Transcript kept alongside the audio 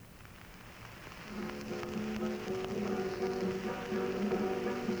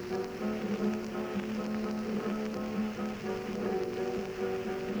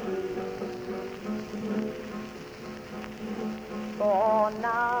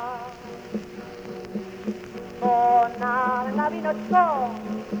vino chico,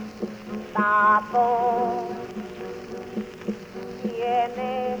 tapo.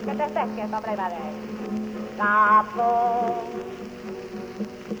 Tiene que te seques, hombre, vale. Capo,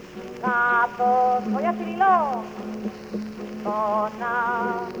 capo, voy a Cirilo,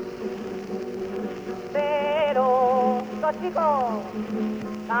 zona, pero, dos chicos,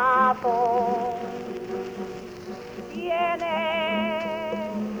 capo, tiene,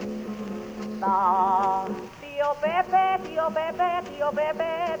 da, tío Pepe, tío Pepe, tío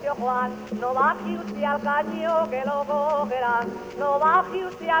Pepe, tío Juan, no baje usted al caño que lo cogerán, no baje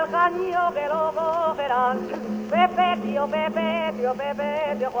usted al caño que lo cogerán, Pepe, tío Pepe, tío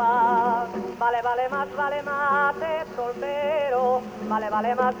Pepe, tío Juan, vale más ser soltero, vale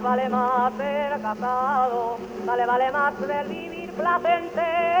más ser casado, vale más del vivir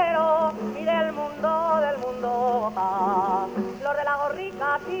placentero y del mundo paz. Los de la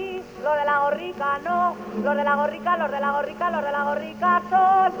gorrica sí, los de la gorrica no, los de la gorrica, los de la gorrica, los de la gorrica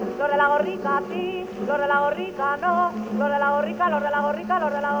son, los de la gorrica sí, los de la gorrica no, los de la gorrica, los de la gorrica,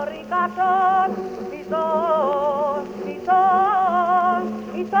 los de la gorrica son,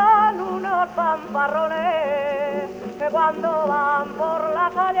 y son unos pamparrones que cuando van por la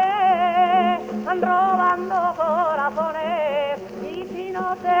calle van robando corazones y si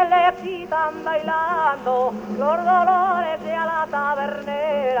no se le quitan bailando los dolores de a la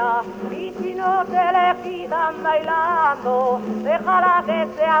tabernera y si no se le quitan bailando déjala que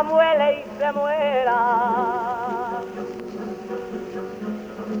se amuele y se muera.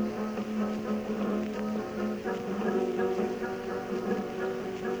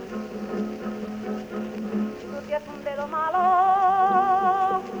 Es un dedo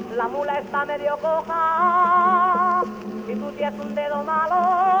malo, la mula está medio coja. Si tú tienes un dedo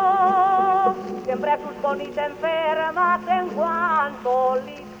malo, siempre sus bonitas enfermas en cuanto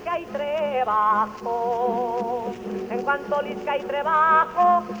lisca y trabajo. En cuanto lisca y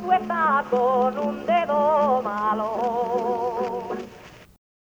trabajo, tú estás con un dedo malo.